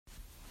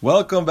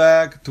Welcome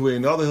back to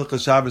another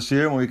Hilchos Shabbos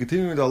here, when we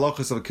continue with the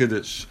halachas of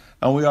Kiddush,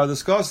 and we are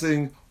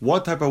discussing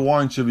what type of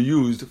wine should be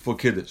used for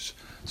Kiddush.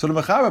 So the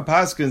Mechaber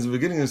Paskins,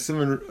 beginning of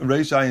Simon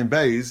Reish Ayin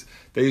Beis,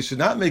 that you should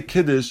not make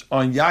Kiddush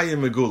on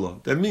Yayin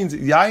Megula. That means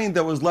Yayin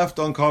that was left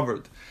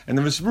uncovered. And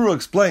the Mishmur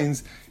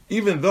explains,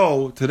 even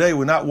though today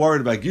we're not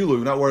worried about Gilu,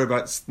 we're not worried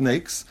about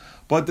snakes,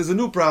 but there's a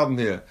new problem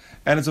here.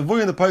 And it's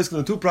avoiding the Paiskin.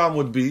 The two problem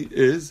would be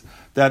is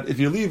that if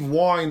you leave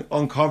wine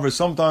uncovered,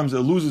 sometimes it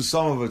loses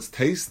some of its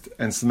taste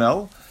and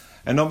smell.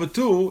 And number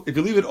two, if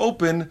you leave it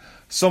open,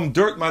 some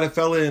dirt might have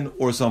fell in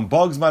or some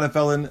bugs might have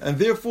fell in. And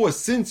therefore,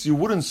 since you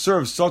wouldn't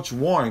serve such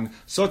wine,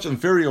 such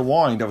inferior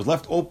wine that was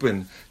left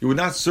open, you would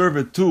not serve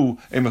it to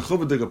a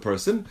mechubediga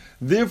person.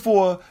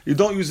 Therefore, you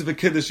don't use it for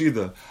Kiddush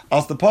either.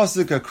 As the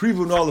pasuk,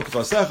 Akrivu no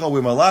l'chasecha,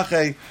 where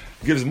Malachi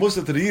gives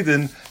Musa to the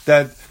Eden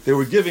that they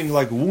were giving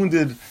like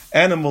wounded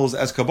animals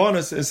as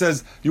kabbanis. It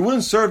says, you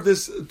wouldn't serve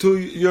this to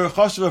your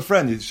chashuva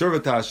friend. You serve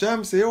it to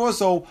Hashem. So here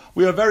also,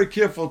 we are very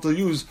careful to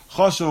use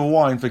chashuva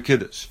wine for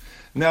Kiddush.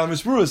 Now, the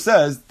Mishmura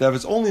says that if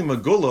it's only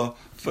megula,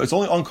 it's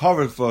only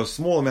uncovered for a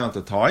small amount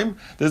of time,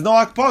 there's no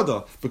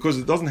akpada, because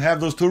it doesn't have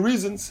those two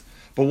reasons.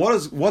 But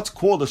what's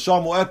called a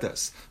shamu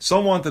etes?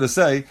 Some wanted to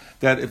say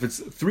that if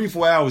it's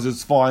 3-4 hours,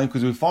 it's fine,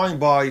 because we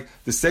find by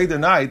the Seder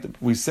night,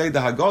 we say the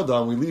Haggadah,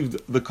 and we leave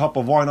the cup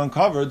of wine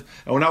uncovered,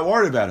 and we're not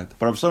worried about it.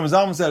 But Rav Shlomo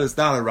Zalman said it's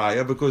not a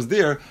raya, because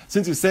there,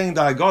 since you're saying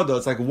the Haggadah,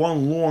 it's like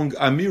one long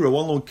amira,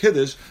 one long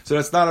kiddush, so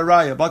that's not a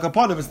raya. But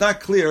upon him, it's not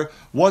clear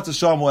what's a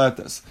shamu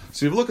etes.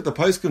 So if you look at the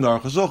Paiskim, the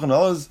Aruch and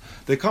others,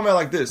 they come out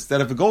like this,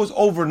 that if it goes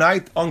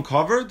overnight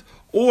uncovered,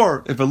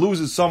 or if it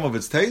loses some of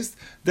its taste,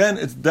 then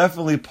it's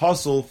definitely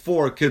puzzle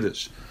for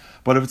Kiddush.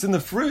 But if it's in the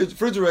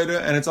refrigerator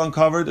and it's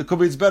uncovered, it could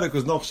be it's better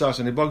because no chash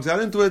and it bugs out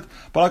into it.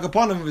 But like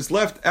upon him, if it's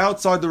left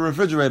outside the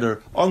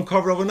refrigerator,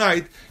 uncovered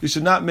overnight, you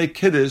should not make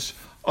Kiddush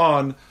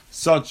on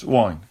such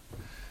wine.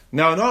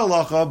 Now another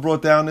halacha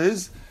brought down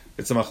is,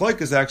 it's a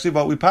machlokes actually,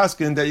 but we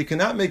paskin that you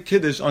cannot make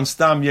Kiddush on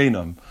stam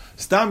yenam.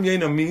 Stam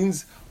yenam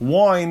means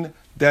wine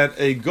that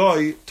a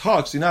guy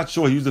touched, you're not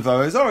sure he used the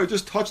vavazar, he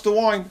just touched the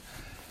wine.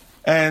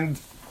 And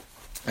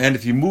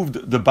if you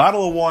moved the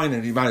bottle of wine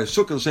and he might have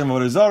shook el shem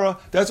avodah,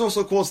 that's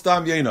also called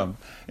stam yenam.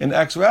 In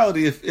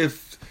actuality,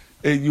 if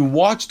you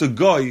watch the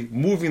guy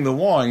moving the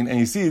wine and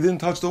you see he didn't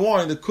touch the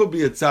wine, it could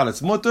be it's out,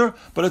 it's mutter,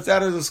 but it's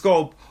out of the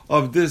scope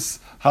of this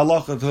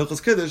halacha of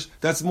Hilchos Kiddush.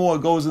 That's more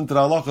goes into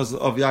the halachas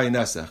of yayin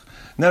nesech.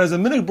 Now, there's a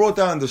minute brought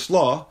down in the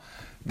shlah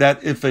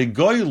that if a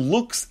guy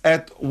looks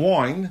at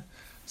wine,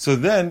 so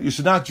then you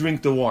should not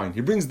drink the wine.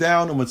 He brings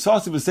down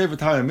u'mitzasi b'sefer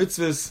Torah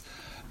mitzvahs,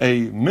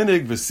 a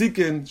minig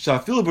v'sikin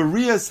shafil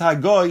b'riyas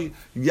hagoy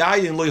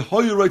yayin loy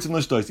hoyu roitzim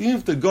l'shtois. Even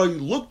if the guy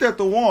looked at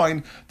the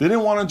wine, they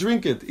didn't want to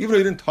drink it, even though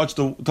he didn't touch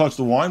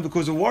the wine,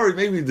 because they're worried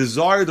maybe he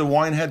desired the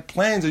wine, had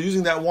plans of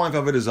using that wine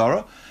for avodah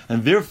zarah,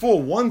 and therefore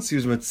once he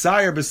was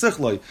mitzayer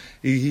b'sichloi,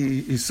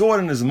 he saw it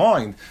in his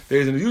mind that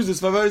he's going to use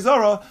this for avodah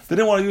zarah. They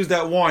didn't want to use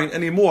that wine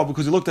anymore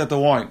because he looked at the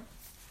wine.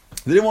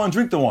 They didn't want to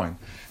drink the wine.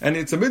 And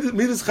it's a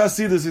midas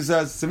chasidus, he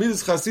says, it's a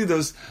midas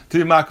chasidus to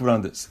be makbar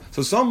on this.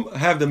 So some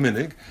have the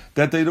minig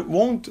that they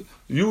won't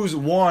use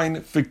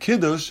wine for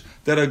Kiddush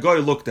that a guy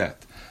looked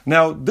at.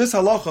 Now, this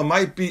halacha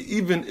might be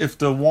even if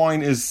the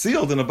wine is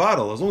sealed in a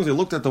bottle. As long as they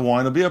looked at the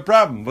wine, it'll be a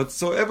problem. But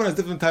so everyone has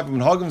different type of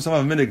minhagim. Some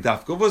have a minig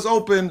dafka was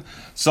open.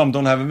 Some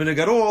don't have a minig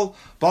at all.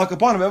 Balak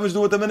upon him, everyone's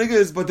know what the minig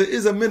is. But there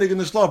is a minig in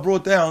the shlah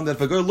brought down that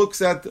if a girl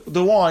looks at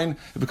the wine,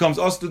 it becomes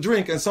us to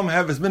drink. And some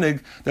have this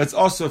minig that's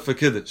also for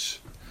Kiddush.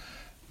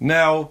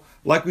 Now,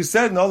 like we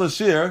said in the other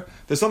shir,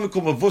 there's something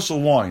called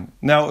mavushal wine.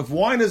 Now, if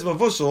wine is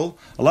mavushal,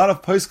 a lot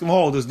of poskim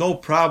hold there's no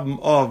problem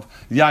of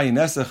yayin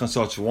nesech and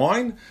such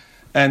wine.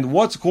 And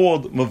what's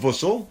called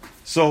mavushal?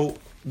 So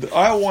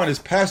our wine is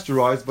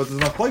pasteurized, but there's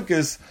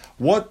machlokes.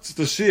 What's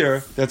the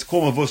shear that's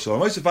called mavushal?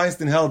 Moshe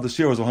Feinstein held the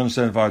shear was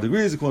 175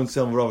 degrees, according to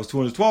Selma Rav was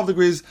 212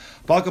 degrees.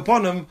 Balak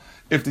upon him,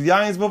 if the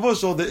yayin is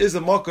mavushal, there is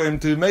a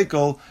makom to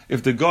makel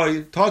if the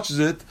guy touches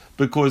it,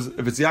 because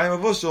if it's yayin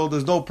mavushal,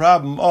 there's no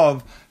problem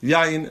of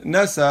yayin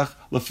nesach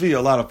lefi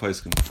a lot of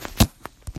poskim.